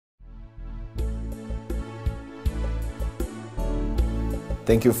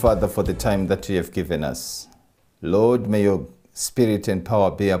Thank you, Father, for the time that you have given us. Lord, may your spirit and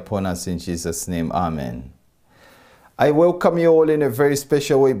power be upon us in Jesus' name. Amen. I welcome you all in a very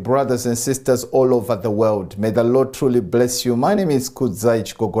special way, brothers and sisters all over the world. May the Lord truly bless you. My name is Kudzai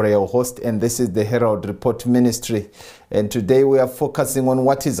Chikogore, your host, and this is the Herald Report Ministry. And today we are focusing on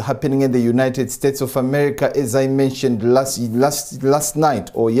what is happening in the United States of America, as I mentioned last night,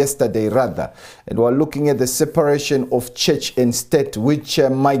 or yesterday rather. And we're looking at the separation of church and state, which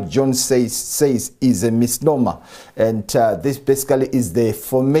Mike Jones says is a misnomer. And this basically is the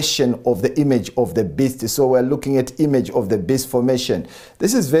formation of the image of the beast. So we're looking at image of the beast formation.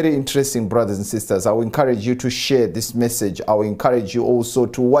 This is very interesting, brothers and sisters. I will encourage you to share this message. I will encourage you also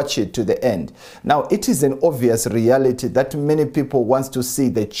to watch it to the end. Now, it is an obvious reality that many people want to see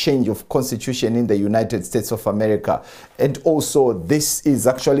the change of constitution in the United States of America. And also, this is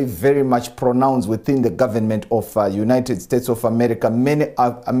actually very much pronounced within the government of United States of America. Many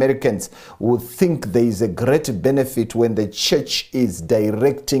Americans would think there is a great benefit when the church is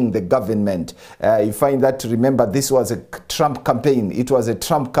directing the government. You find that, remember, this was a Trump campaign. It was a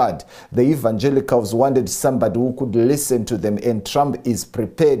Trump card. The evangelicals wanted somebody who could listen to them, and Trump is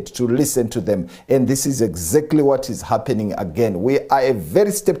prepared to listen to them. And this is exactly what is happening again. We are a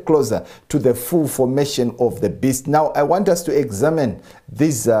very step closer to the full formation of the beast. Now, I want us to examine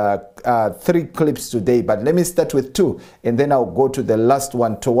these three clips today, but let me start with two, and then I'll go to the last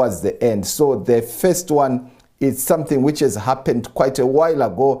one towards the end. So the first one, it's something which has happened quite a while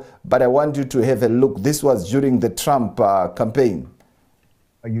ago, but I want you to have a look. This was during the Trump campaign.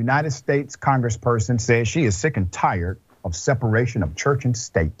 A United States congressperson says she is sick and tired of separation of church and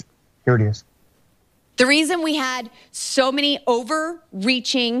state. Here it is. The reason we had so many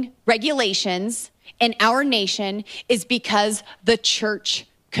overreaching regulations in our nation is because the church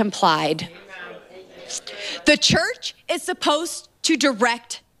complied. The church is supposed to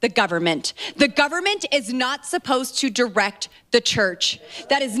direct the government. The government is not supposed to direct the church.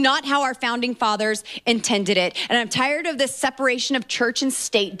 That is not how our founding fathers intended it. And I'm tired of this separation of church and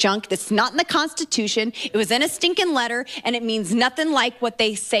state junk that's not in the Constitution. It was in a stinking letter, and it means nothing like what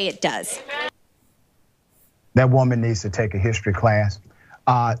they say it does. That woman needs to take a history class.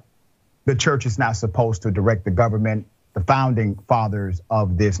 The church is not supposed to direct the government. The founding fathers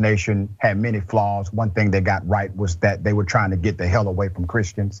of this nation had many flaws. One thing they got right was that they were trying to get the hell away from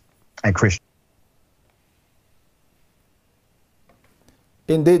Christians and Christians.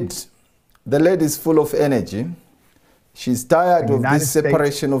 Indeed, the lady is full of energy. She's tired of this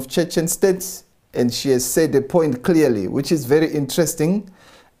separation of church and state, and she has said a point clearly, which is very interesting.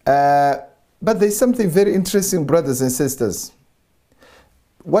 But there's something very interesting, brothers and sisters.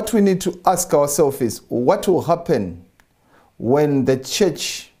 What we need to ask ourselves is, what will happen when the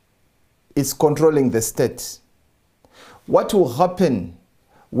church is controlling the state? What will happen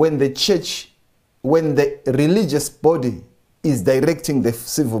when the church, when the religious body is directing the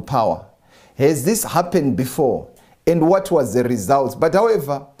civil power? Has this happened before? And what was the result? But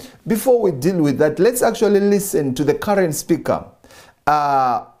however, before we deal with that, let's actually listen to the current speaker,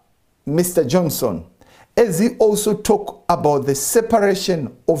 Mr. Johnson, as he also talked about the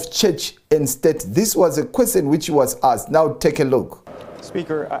separation of church and state. This was a question which was asked. Now take a look.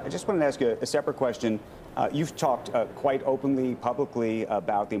 Speaker, I just wanted to ask you a separate question. You've talked quite openly, publicly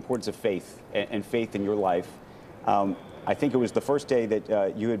about the importance of faith and faith in your life. I think it was the first day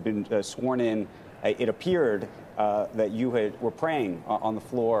that you had been sworn in. It appeared that you were praying on the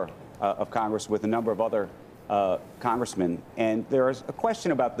floor of Congress with a number of other congressmen. And there is a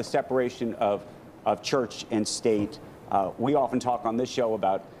question about the separation of church and state. We often talk on this show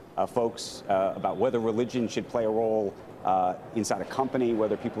about folks, about whether religion should play a role inside a company,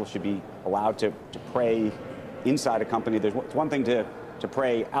 whether people should be allowed to pray inside a company. It's one thing to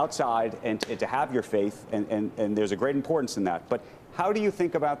pray outside and to have your faith, and there's a great importance in that. But how do you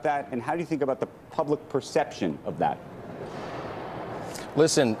think about that, and how do you think about the public perception of that?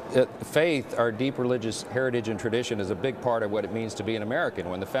 Listen, faith, our deep religious heritage and tradition, is a big part of what it means to be an American.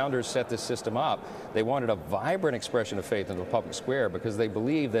 When the founders set this system up, they wanted a vibrant expression of faith in the public square because they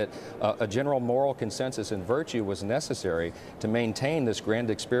believed that a general moral consensus and virtue was necessary to maintain this grand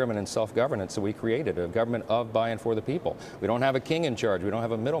experiment in self-governance that we created, a government of, by, and for the people. We don't have a king in charge. We don't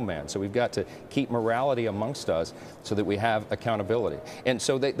have a middleman. So we've got to keep morality amongst us so that we have accountability. And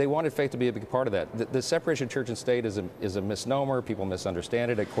so they wanted faith to be a big part of that. The separation of church and state is a misnomer. People misunderstand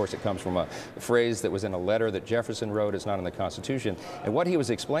understand it. Of course, it comes from a phrase that was in a letter that Jefferson wrote. It's not in the Constitution. And what he was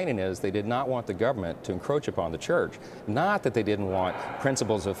explaining is they did not want the government to encroach upon the church, not that they didn't want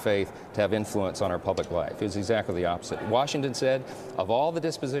principles of faith to have influence on our public life. It was exactly the opposite. Washington said, of all the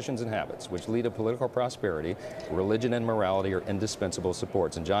dispositions and habits which lead to political prosperity, religion and morality are indispensable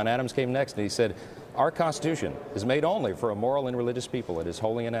supports. And John Adams came next and he said, our Constitution is made only for a moral and religious people. It is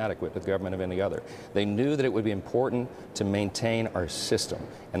wholly inadequate to the government of any other. They knew that it would be important to maintain our system.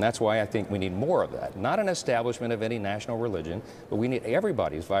 And that's why I think we need more of that. Not an establishment of any national religion, but we need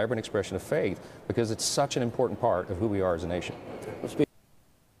everybody's vibrant expression of faith because it's such an important part of who we are as a nation.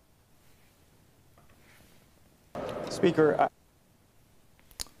 Speaker.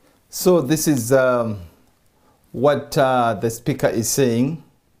 So this is what the Speaker is saying.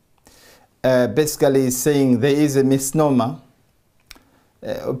 Basically saying there is a misnomer.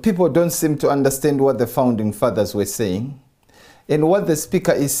 People don't seem to understand what the founding fathers were saying. And what the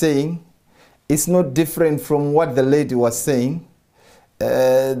Speaker is saying is not different from what the lady was saying.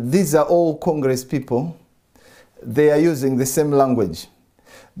 These are all Congress people. They are using the same language.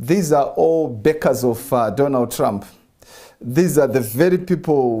 These are all backers of Donald Trump. These are the very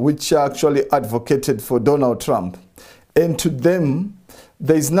people which actually advocated for Donald Trump. And to them,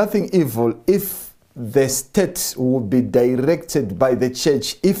 there is nothing evil if the state will be directed by the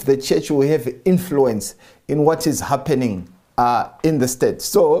church, if the church will have influence in what is happening in the state.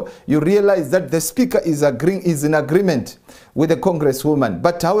 So you realize that the Speaker is in agreement with the Congresswoman.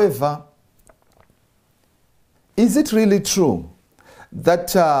 But however, is it really true that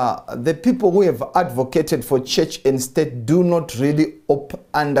the people who have advocated for church and state do not really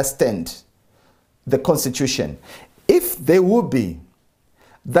understand the Constitution? If there will be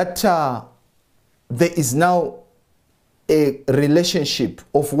that there is now a relationship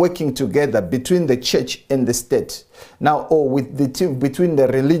of working together between the church and the state, now, or with between the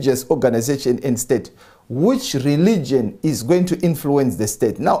religious organization and state, which religion is going to influence the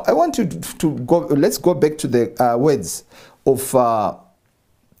state? Now, I want you to go, let's go back to the words of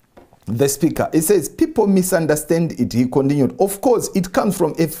the Speaker. It says, people misunderstand it, he continued. Of course, it comes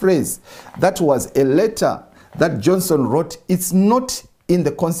from a phrase that was a letter that Johnson wrote. It's not in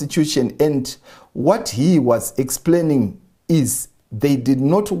the Constitution, and what he was explaining is they did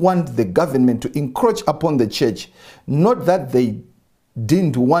not want the government to encroach upon the church, not that they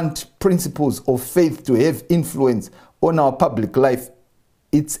didn't want principles of faith to have influence on our public life.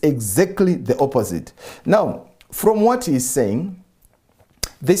 It's exactly the opposite. Now, from what he's saying,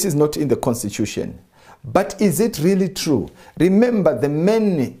 this is not in the Constitution. But is it really true? Remember, the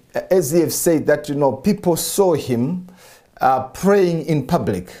men, as they have said, that, you know, people saw him praying in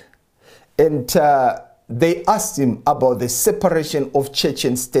public, and they asked him about the separation of church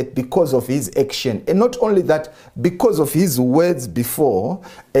and state because of his action. And not only that, because of his words before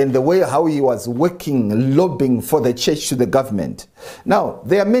and the way how he was working, lobbying for the church to the government. Now,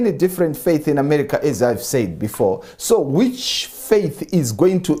 there are many different faiths in America, as I've said before. So which faith is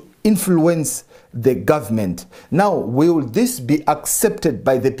going to influence the government? Now, will this be accepted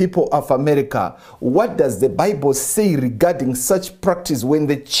by the people of America? What does the Bible say regarding such practice when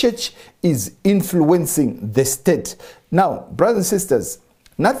the church is influencing the state? Now, brothers and sisters,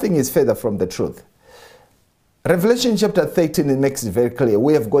 nothing is further from the truth. Revelation chapter 13, it makes it very clear.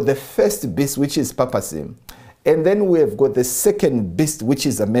 We have got the first beast, which is papacy. And then we have got the second beast, which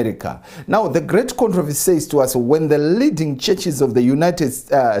is America. Now, the great controversy says to us, when the leading churches of the United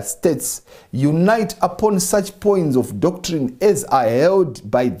States unite upon such points of doctrine as are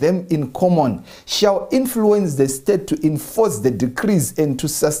held by them in common, shall influence the state to enforce the decrees and to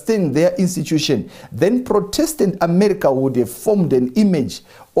sustain their institution, then Protestant America would have formed an image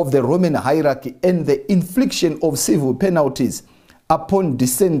of the Roman hierarchy, and the infliction of civil penalties upon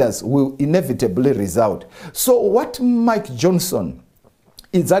dissenters will inevitably result. So what Mike Johnson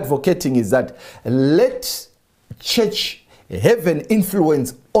is advocating is that let church have an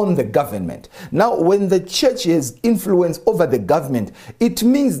influence on the government. Now, when the church has influence over the government, it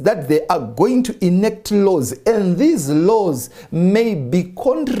means that they are going to enact laws, and these laws may be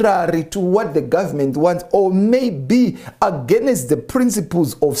contrary to what the government wants, or may be against the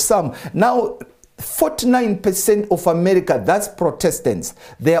principles of some. Now, 49% of America, that's Protestants.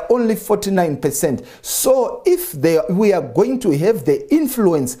 They are only 49%. So if we are going to have the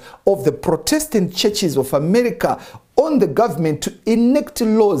influence of the Protestant churches of America on the government to enact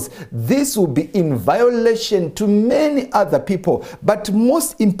laws, this will be in violation to many other people. But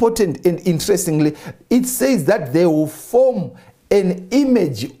most important and interestingly, it says that they will form an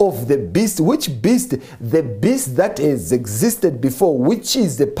image of the beast. Which beast? The beast that has existed before, which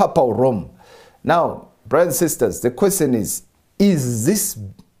is the Papal Rome. Now, brothers and sisters, the question is is this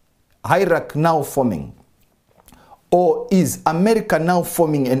hierarchy now forming? Or is America now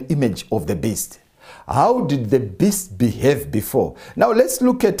forming an image of the beast? How did the beast behave before? Now let's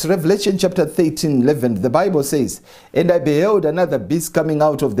look at Revelation chapter 13:11. The Bible says, "And I beheld another beast coming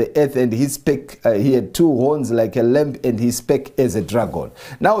out of the earth, and he spake, he had two horns like a lamb, and he spake as a dragon."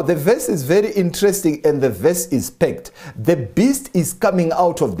 Now the verse is very interesting, and the verse is packed. The beast is coming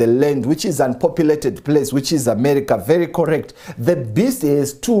out of the land, which is an unpopulated place, which is America. Very correct. The beast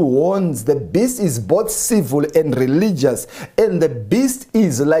has two horns. The beast is both civil and religious, and the beast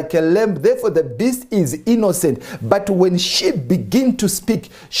is like a lamb. Therefore the beast is innocent, but when she begins to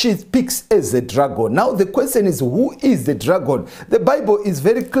speak, she speaks as a dragon. Now the question is, who is the dragon? The Bible is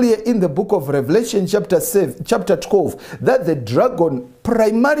very clear in the book of Revelation chapter 12 that the dragon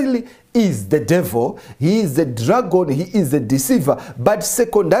primarily is the devil. He is the dragon, he is the deceiver, but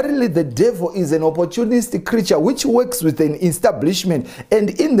secondarily the devil is an opportunistic creature which works with an establishment. And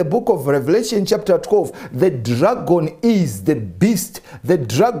in the book of Revelation chapter 12, the dragon is the beast, the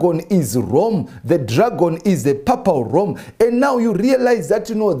dragon is Rome, the dragon is the papal Rome. And now you realize that,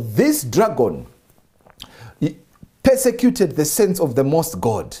 you know, this dragon persecuted the saints of the Most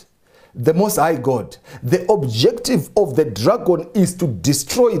God, the Most High God. The objective of the dragon is to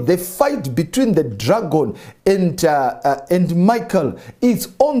destroy. The fight between the dragon and Michael is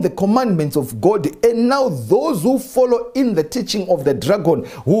on the commandments of God. And now those who follow in the teaching of the dragon,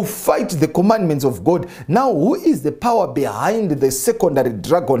 who fight the commandments of God. Now who is the power behind the secondary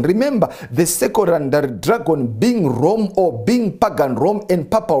dragon? Remember, the secondary dragon being Rome, or being pagan Rome and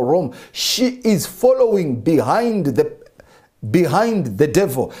papal Rome, she is following behind the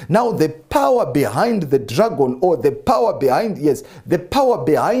devil. Now the power behind the dragon, or the power behind, yes, the power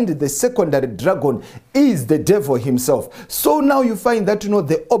behind the secondary dragon is the devil himself. So now you find that, you know,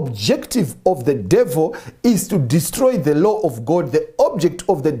 the objective of the devil is to destroy the law of God. The object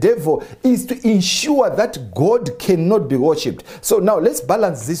of the devil is to ensure that God cannot be worshipped. So now let's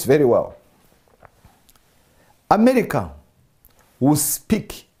balance this very well. America will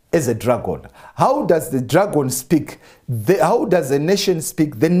speak as a dragon. How does the dragon speak? How does a nation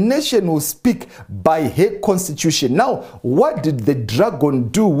speak? The nation will speak by her constitution. Now, what did the dragon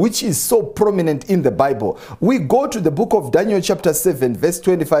do, which is so prominent in the Bible? We go to the book of Daniel chapter 7 verse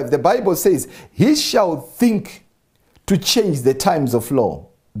 25. The Bible says, "He shall think to change the times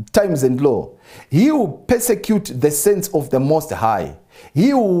and law. He will persecute the saints of the Most High.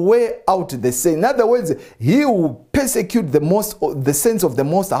 He will wear out the saints." In other words, he will persecute the saints of the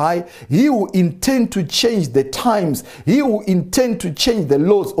Most High. He will intend to change the times. He will intend to change the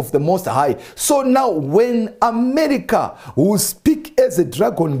laws of the Most High. So now when America will speak as a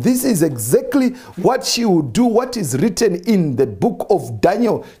dragon, this is exactly what she will do, what is written in the book of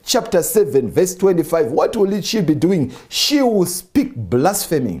Daniel chapter 7 verse 25. What will she be doing? She will speak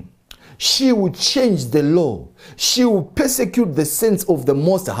blasphemy. She will change the law. She will persecute the saints of the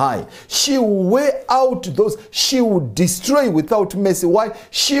Most High. She will wear out those. She will destroy without mercy. Why?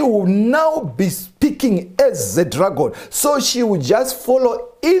 She will now be speaking as the dragon. So she will just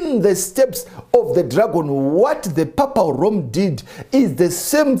follow in the steps of the dragon. What the papal Rome did is the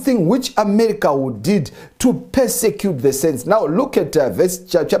same thing which America did to persecute the saints. Now look at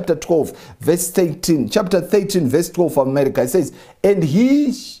chapter 12 verse 13. Chapter 13 verse 12 of America. It says, "And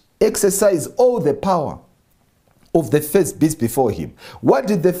he exercise all the power of the first beast before him." What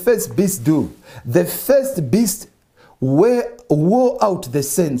did the first beast do? The first beast wore out the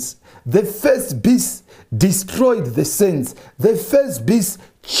saints. The first beast destroyed the saints. The first beast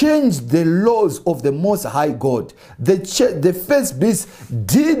changed the laws of the Most High God. The first beast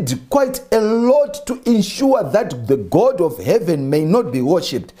did quite a lot to ensure that the God of heaven may not be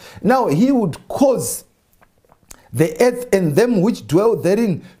worshipped. Now he would cause the earth and them which dwell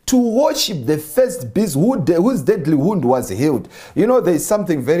therein to worship the first beast whose deadly wound was healed. You know, there is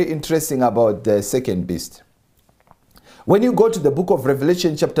something very interesting about the second beast. When you go to the book of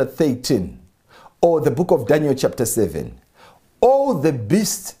Revelation chapter 13 or the book of Daniel chapter 7, all the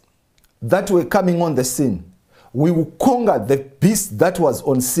beasts that were coming on the scene, we will conquer the beast that was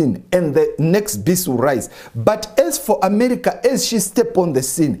on scene, and the next beast will rise. But as for America, as she steps on the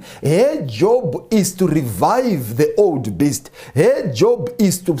scene, her job is to revive the old beast. Her job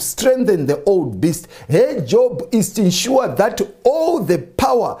is to strengthen the old beast. Her job is to ensure that all the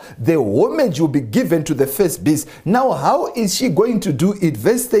power, the homage will be given to the first beast. Now, how is she going to do it?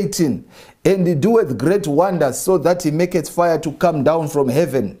 Verse 13, "And he doeth great wonders, so that he maketh fire to come down from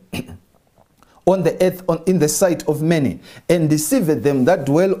heaven on the earth in the sight of many, and deceived them that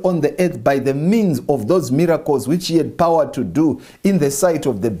dwell on the earth by the means of those miracles which he had power to do in the sight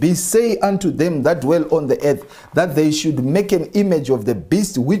of the beast. Say unto them that dwell on the earth, that they should make an image of the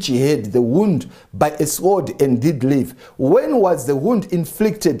beast which he had the wound by a sword and did live. When was the wound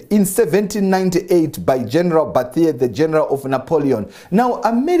inflicted? In 1798 by General Berthier, the general of Napoleon. Now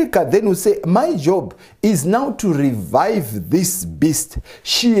America then will say, my job is now to revive this beast.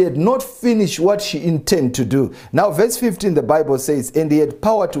 She had not finished what she intended to do. Now verse 15, the Bible says, and he had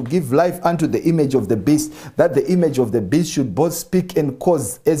power to give life unto the image of the beast, that the image of the beast should both speak and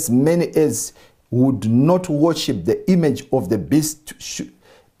cause as many as would not worship the image of the beast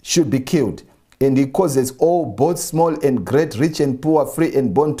should be killed. And he causes all, both small and great, rich and poor, free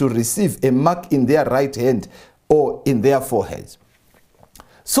and bond, to receive a mark in their right hand or in their foreheads.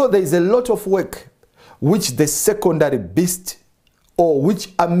 So there is a lot of work which the secondary beast, or which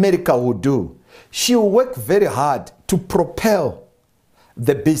America will do. She will work very hard to propel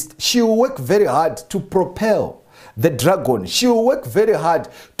the beast. She will work very hard to propel the dragon. She will work very hard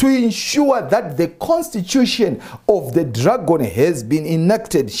to ensure that the constitution of the dragon has been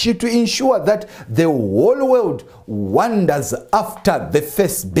enacted. She to ensure that the whole world wanders after the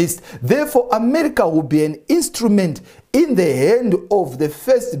first beast. Therefore, America will be an instrument in the hand of the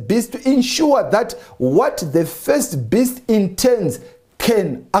first beast to ensure that what the first beast intends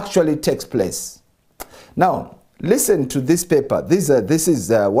can actually take place. Now, listen to this paper. This is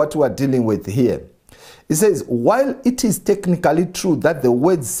what we are dealing with here. It says, while it is technically true that the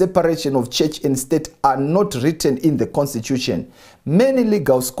words separation of church and state are not written in the Constitution, many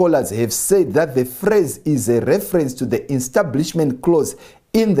legal scholars have said that the phrase is a reference to the Establishment Clause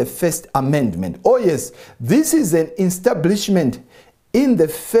in the First Amendment. Oh yes, this is an establishment in the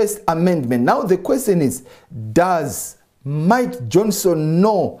First Amendment. Now the question is, does Mike Johnson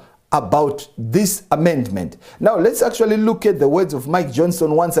know about this amendment? Now let's actually look at the words of Mike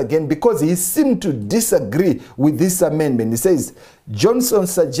Johnson once again, because he seemed to disagree with this amendment. He says, Johnson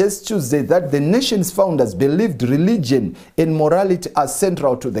suggests Tuesday that the nation's founders believed religion and morality are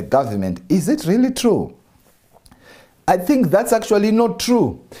central to the government. Is it really true? I think that's actually not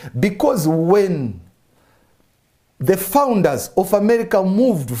true, because when the founders of America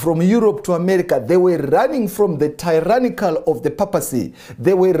moved from Europe to America, they were running from the tyrannical of the papacy.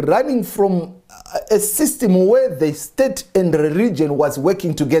 They were running from a system where the state and religion was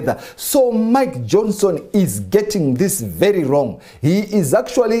working together. So Mike Johnson is getting this very wrong. He is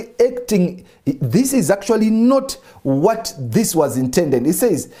actually acting, this is actually not what this was intended. He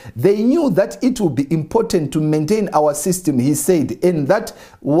says, they knew that it would be important to maintain our system, he said, and that's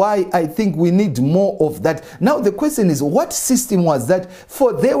why I think we need more of that. Now the question is, what system was that?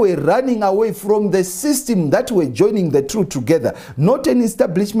 For they were running away from the system that were joining the two together, not an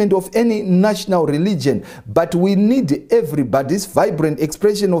establishment of any national religion, but we need everybody's vibrant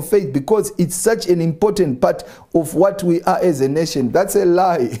expression of faith because it's such an important part of what we are as a nation. That's a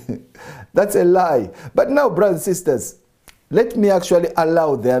lie. That's a lie. But now, brothers and sisters, let me actually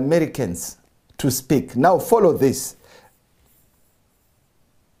allow the Americans to speak. Now follow this.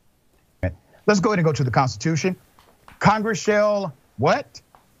 Let's go ahead and go to the Constitution. Congress shall what?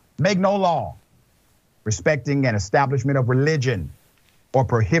 Make no law respecting an establishment of religion or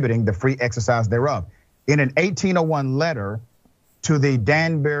prohibiting the free exercise thereof. In an 1801 letter to the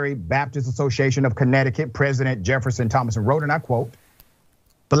Danbury Baptist Association of Connecticut, President Jefferson Thomas wrote, and I quote,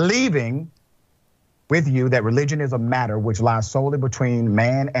 believing with you that religion is a matter which lies solely between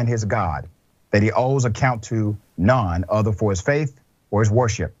man and his God, that he owes account to none other for his faith or his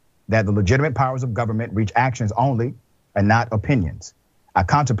worship, that the legitimate powers of government reach actions only and not opinions. I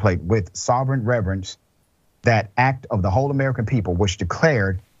contemplate with sovereign reverence that act of the whole American people, which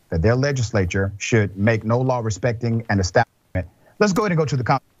declared that their legislature should make no law respecting an establishment. Let's go ahead and go to the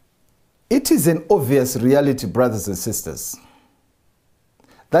Constitution. It is an obvious reality, brothers and sisters,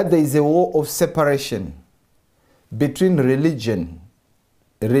 that there is a war of separation between religion,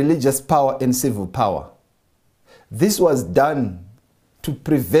 religious power, and civil power. This was done to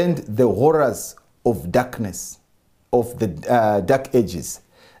prevent the horrors of darkness, of the dark ages.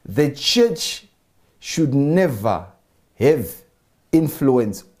 The church should never have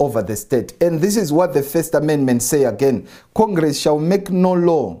influence over the state. And this is what the First Amendment say again. Congress shall make no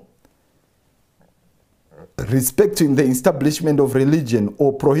law respecting the establishment of religion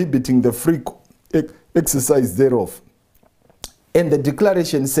or prohibiting the free exercise thereof. And the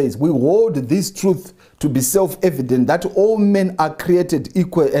declaration says, we hold this truth to be self-evident, that all men are created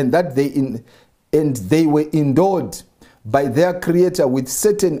equal and that they were endowed by their creator with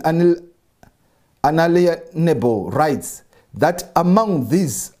certain unalienable rights, that among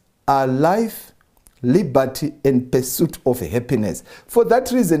these are life, liberty, and pursuit of happiness. For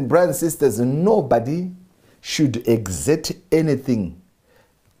that reason, brothers and sisters, nobody should exert anything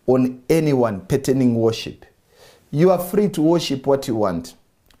on anyone pertaining worship. You are free to worship what you want.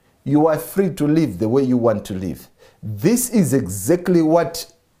 You are free to live the way you want to live. This is exactly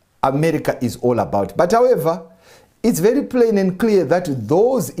what America is all about. But however, it's very plain and clear that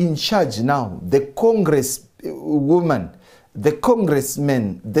those in charge now, the congresswoman, the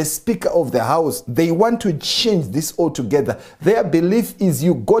congressman, the speaker of the house, they want to change this altogether. Their belief is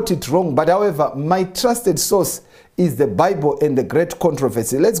you got it wrong. But however, my trusted source is the Bible and the Great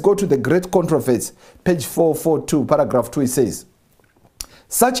Controversy. Let's go to the Great Controversy, page 442, paragraph 2. It says,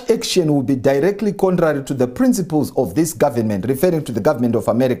 such action will be directly contrary to the principles of this government, referring to the government of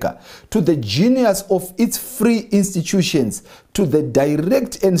America, to the genius of its free institutions, to the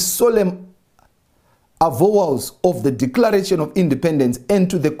direct and solemn avowals of the Declaration of Independence, and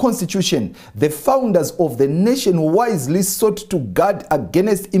to the Constitution. The founders of the nation wisely sought to guard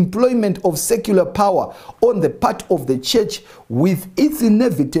against employment of secular power on the part of the church, with its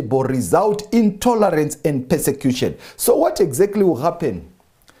inevitable result in intolerance and persecution. So what exactly will happen?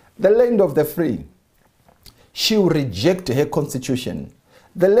 The land of the free, she will reject her constitution.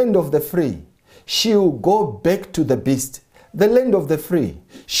 The land of the free, she will go back to the beast. The land of the free,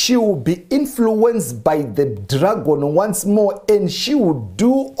 she will be influenced by the dragon once more, and she will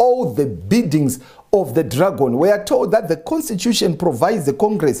do all the biddings of the dragon. We are told that the Constitution provides the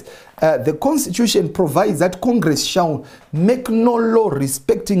Congress, the Constitution provides that Congress shall make no law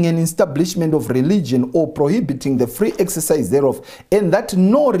respecting an establishment of religion or prohibiting the free exercise thereof, and that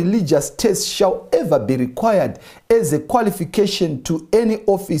no religious test shall ever be required as a qualification to any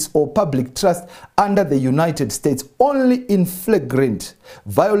office or public trust under the United States. Only in flagrant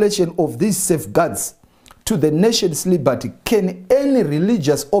violation of these safeguards to the nation's liberty can any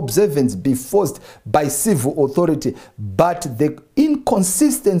religious observance be forced by civil authority, but the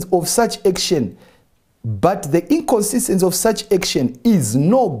inconsistency of such action is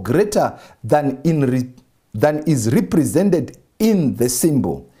no greater than is represented in the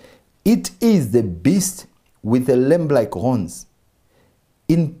symbol. It is the beast with a lamb-like horns,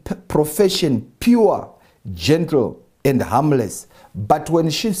 in profession pure, gentle, and harmless, but when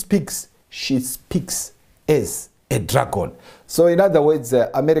she speaks as a dragon. So in other words,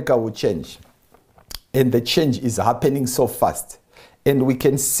 America will change, and the change is happening so fast, and we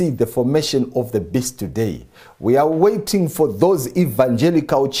can see the formation of the beast today. We are waiting for those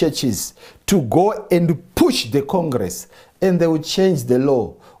evangelical churches to go and push the Congress, and they will change the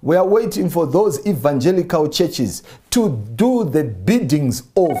law. We are waiting for those evangelical churches to do the biddings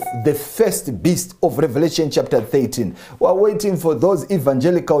of the first beast of Revelation chapter 13. We are waiting for those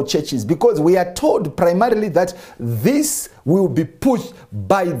evangelical churches, because we are told primarily that this will be pushed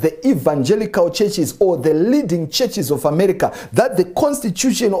by the evangelical churches or the leading churches of America, that the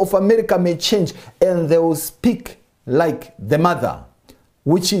Constitution of America may change, and they will speak like the mother,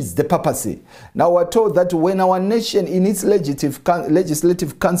 which is the papacy. Now we're told that when our nation in its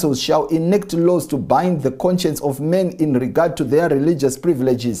legislative councils shall enact laws to bind the conscience of men in regard to their religious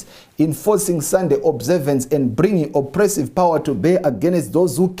privileges, enforcing Sunday observance and bringing oppressive power to bear against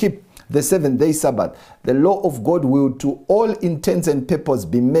those who keep the seventh-day Sabbath, the law of God will to all intents and purposes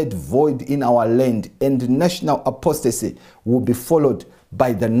be made void in our land, and national apostasy will be followed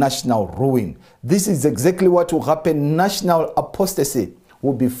by the national ruin. This is exactly what will happen. National apostasy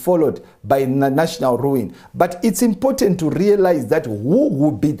will be followed by national ruin. But it's important to realize that who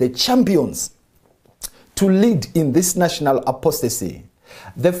will be the champions to lead in this national apostasy?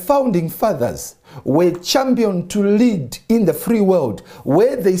 The founding fathers were championed to lead in the free world,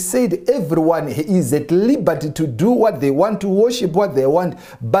 where they said everyone is at liberty to do what they want, to worship what they want,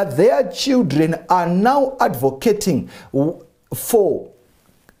 but their children are now advocating for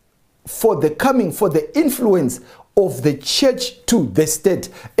the influence of the church to the state.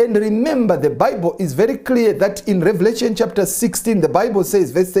 And remember, the Bible is very clear that in Revelation chapter 16, the Bible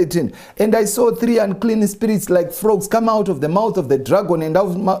says, verse 18, and I saw 3 unclean spirits like frogs come out of the mouth of the dragon, and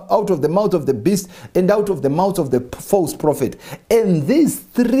out of the mouth of the beast, and out of the mouth of the false prophet. And these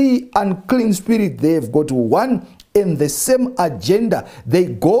 3 unclean spirits, they've got one and the same agenda. They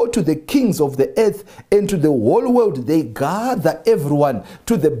go to the kings of the earth and to the whole world. They gather everyone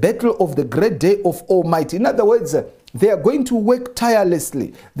to the battle of the great day of Almighty. In other words, they are going to work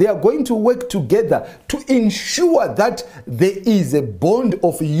tirelessly. They are going to work together to ensure that there is a bond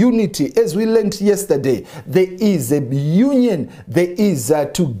of unity. As we learned yesterday, there is a union, there is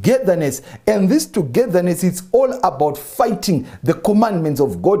a togetherness, and this togetherness is all about fighting the commandments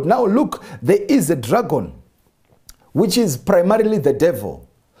of God. Now look, there is a dragon, which is primarily the devil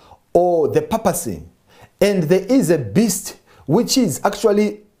or the papacy. And there is a beast which is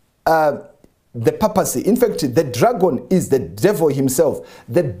actually the papacy. In fact, the dragon is the devil himself.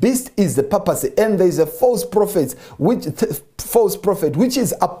 The beast is the papacy. And there is a false prophet, which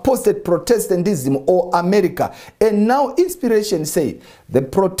is apostate Protestantism or America. And now inspiration say the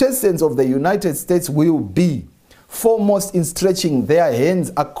Protestants of the United States will be foremost in stretching their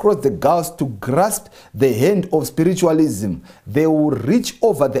hands across the gulf to grasp the hand of spiritualism. They will reach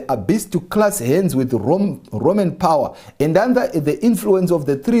over the abyss to clasp hands with Roman power. And under the influence of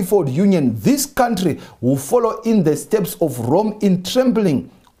the threefold union, this country will follow in the steps of Rome in trembling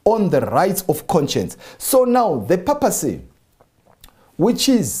on the rights of conscience. So now the papacy, which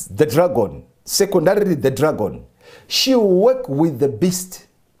is the dragon, secondarily the dragon, she will work with the beast.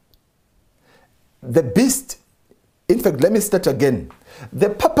 The beast, in fact, let me start again. The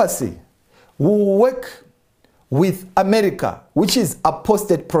papacy will work with America, which is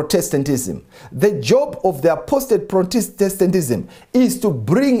apostate Protestantism. The job of the apostate Protestantism is to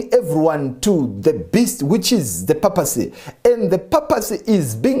bring everyone to the beast, which is the papacy. And the papacy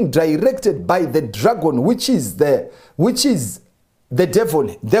is being directed by the dragon, which is the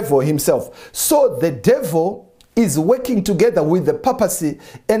devil himself. So the devil is working together with the papacy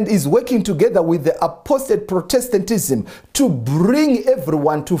and is working together with the apostate Protestantism to bring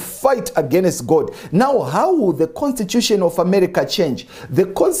everyone to fight against God. Now, how will the Constitution of America change? The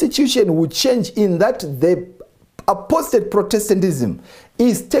Constitution will change in that the apostate Protestantism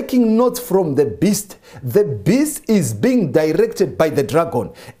is taking notes from the beast. The beast is being directed by the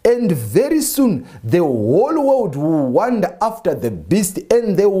dragon. And very soon, the whole world will wander after the beast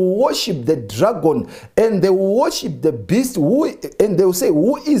and they will worship the dragon and they will worship the beast and they will say,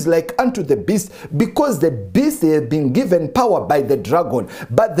 who is like unto the beast? Because the beast has been given power by the dragon.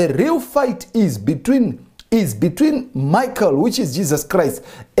 But the real fight is between Michael, which is Jesus Christ,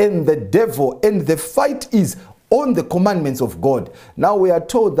 and the devil. And the fight is on the commandments of God. Now we are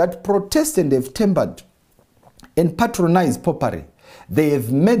told that Protestants have tempered and patronized popery. They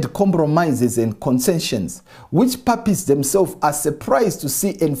have made compromises and concessions, which papists themselves are surprised to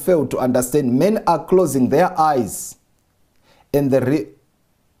see and fail to understand. Men are closing their eyes and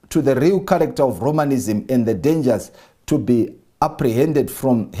to the real character of Romanism and the dangers to be apprehended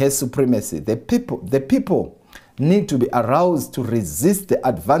from her supremacy. The people need to be aroused to resist the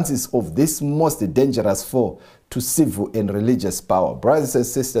advances of this most dangerous foe to civil and religious power. Brothers and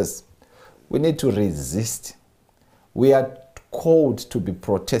sisters, we need to resist. We are called to be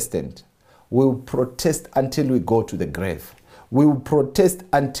Protestant. We will protest until we go to the grave. We will protest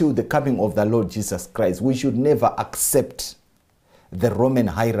until the coming of the Lord Jesus Christ. We should never accept the Roman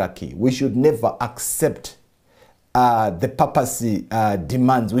hierarchy. We should never accept the papacy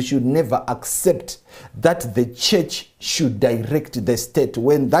demands. We should never accept that the church should direct the state.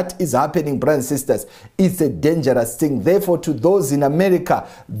 When that is happening, brothers and sisters, it's a dangerous thing. Therefore, to those in America,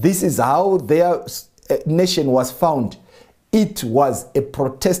 this is how their nation was found. It was a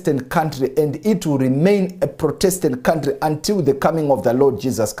Protestant country and it will remain a Protestant country until the coming of the Lord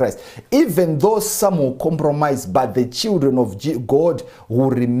Jesus Christ. Even though some will compromise, but the children of God will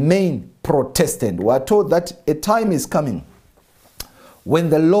remain Protestant. We are told that a time is coming when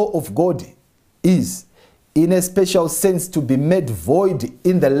the law of God is, in a special sense, to be made void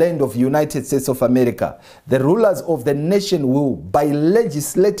in the land of United States of America. The rulers of the nation will, by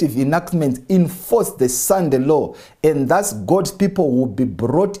legislative enactment, enforce the Sunday law, and thus God's people will be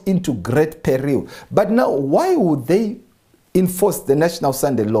brought into great peril. But now, why would they enforce the national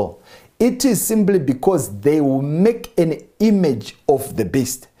Sunday law? It is simply because they will make an image of the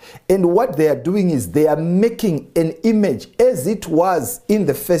beast. And what they are doing is they are making an image as it was in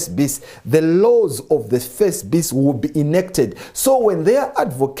the first beast. The laws of the first beast will be enacted. So when they are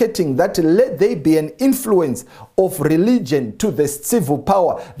advocating that let there be an influence of religion to the civil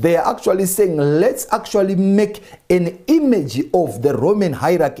power, they are actually saying let's actually make an image of the Roman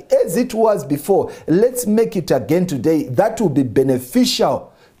hierarchy as it was before. Let's make it again today. That will be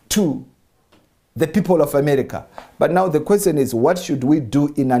beneficial to the people of America. But now the question is, what should we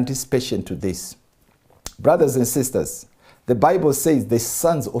do in anticipation to this? Brothers and sisters, the Bible says the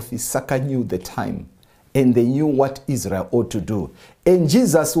sons of Issachar knew the time and they knew what Israel ought to do. And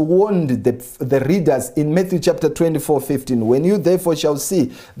Jesus warned the readers in Matthew chapter 24:15, when you therefore shall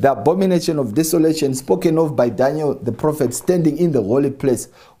see the abomination of desolation spoken of by Daniel the prophet standing in the holy place,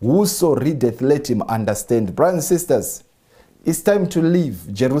 whoso readeth, let him understand. Brothers and sisters, it's time to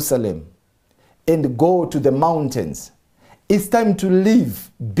leave Jerusalem and go to the mountains. It's time to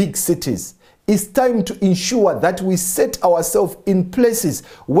leave big cities. It's time to ensure that we set ourselves in places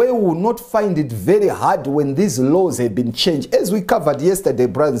where we will not find it very hard when these laws have been changed. As we covered yesterday,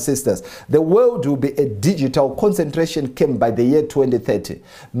 brothers and sisters, the world will be a digital concentration camp by the year 2030.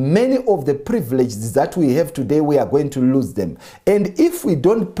 Many of the privileges that we have today, we are going to lose them. And if we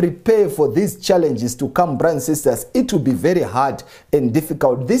don't prepare for these challenges to come, brothers and sisters, it will be very hard and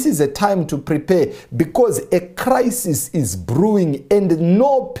difficult. This is a time to prepare because a crisis is brewing and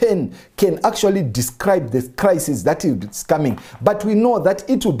no pen can actually describe the crisis that is coming. But we know that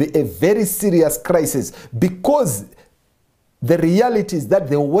it will be a very serious crisis because the reality is that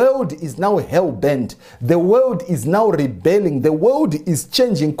the world is now hell-bent. The world is now rebelling. The world is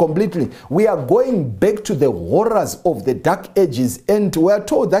changing completely. We are going back to the horrors of the dark ages. And we are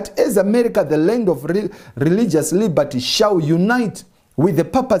told that as America, the land of religious liberty, shall unite with the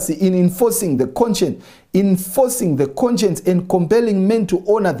purpose in enforcing the conscience and compelling men to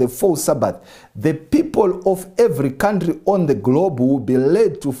honor the full Sabbath. The people of every country on the globe will be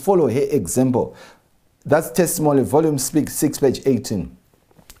led to follow her example. That's Testimony, volume 6, page 18.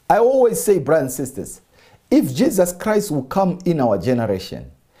 I always say, brothers and sisters, if Jesus Christ will come in our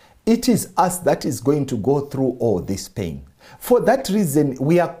generation, it is us that is going to go through all this pain. For that reason,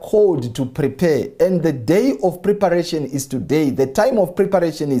 we are called to prepare, and the day of preparation is today. The time of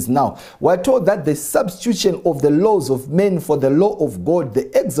preparation is now. We are told that the substitution of the laws of men for the law of God, the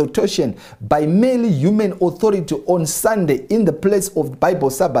exaltation by merely human authority on Sunday in the place of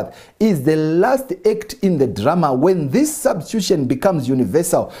Bible Sabbath, is the last act in the drama. When this substitution becomes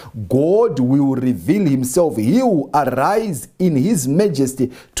universal, God will reveal himself. He will arise in his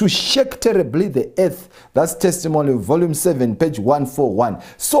majesty to shake terribly the earth. That's Testimony, volume 7, page 141.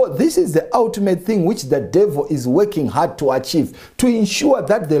 So this is the ultimate thing which the devil is working hard to achieve, to ensure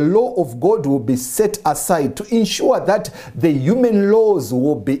that the law of God will be set aside, to ensure that the human laws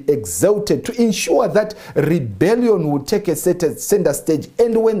will be exalted, to ensure that rebellion will take a center stage.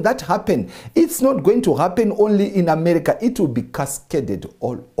 And when that happens, it's not going to happen only in America, it will be cascaded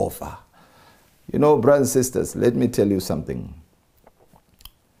all over. You know, brothers and sisters, let me tell you something.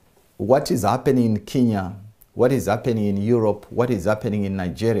 What is happening in Kenya, what is happening in Europe, what is happening in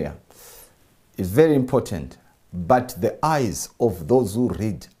Nigeria is very important. But the eyes of those who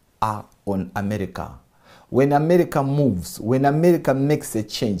read are on America. When America moves, when America makes a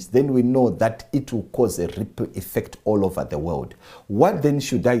change, then we know that it will cause a ripple effect all over the world. What then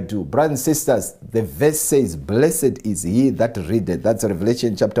should I do? Brothers and sisters, the verse says, blessed is he that readeth. That's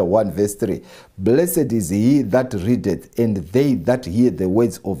Revelation chapter 1, verse 3. Blessed is he that readeth, and they that hear the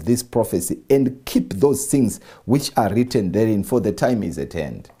words of this prophecy, and keep those things which are written therein, for the time is at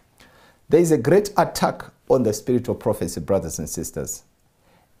hand. There is a great attack on the spirit of prophecy, brothers and sisters.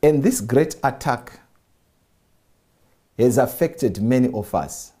 And this great attack has affected many of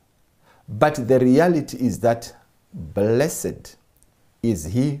us. But the reality is that blessed is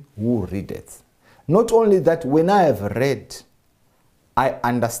he who readeth. Not only that, when I have read, I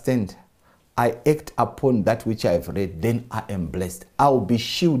understand, I act upon that which I have read, then I am blessed. I will be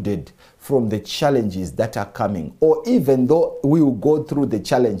shielded from the challenges that are coming. Or even though we will go through the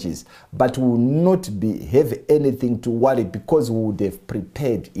challenges, but we will not have anything to worry because we would have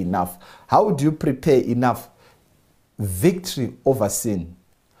prepared enough. How do you prepare enough? Victory over sin,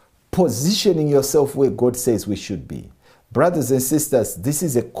 positioning yourself where God says we should be. Brothers and sisters, this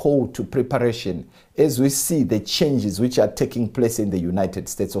is a call to preparation as we see the changes which are taking place in the United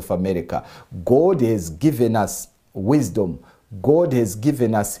States of America. God has given us wisdom. God has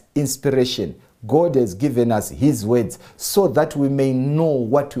given us inspiration. God has given us his words so that we may know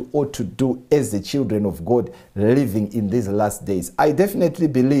what we ought to do as the children of God living in these last days. I definitely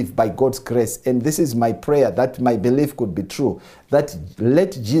believe by God's grace, and this is my prayer that my belief could be true, that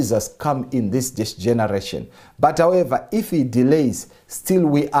let Jesus come in this generation. But however, if he delays, still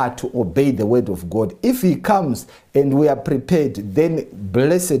we are to obey the word of God. If he comes and we are prepared, then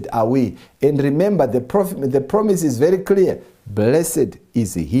blessed are we. And remember, the promise is very clear. Blessed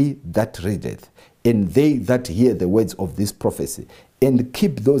is he that readeth, and they that hear the words of this prophecy, and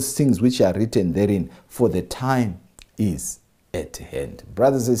keep those things which are written therein, for the time is at hand.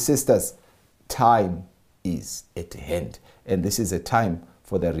 Brothers and sisters, time is at hand, and this is a time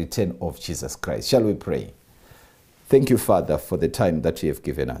for the return of Jesus Christ. Shall we pray? Thank you, Father, for the time that you have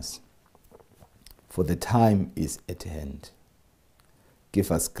given us. For the time is at hand.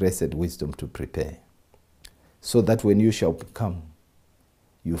 Give us grace and wisdom to prepare, so that when you shall come,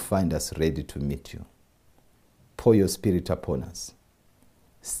 you find us ready to meet you. Pour your Spirit upon us.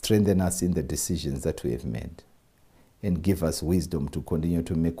 Strengthen us in the decisions that we have made, and give us wisdom to continue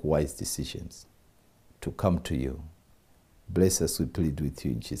to make wise decisions, to come to you. Bless us, we plead with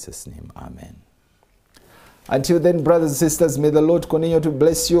you in Jesus' name. Amen. Until then, brothers and sisters, may the Lord continue to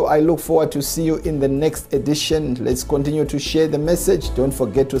bless you. I look forward to see you in the next edition. Let's continue to share the message. Don't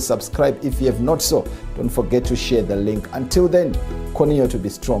forget to subscribe if you have not so. Don't forget to share the link. Until then, continue to be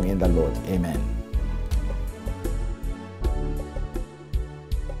strong in the Lord. Amen.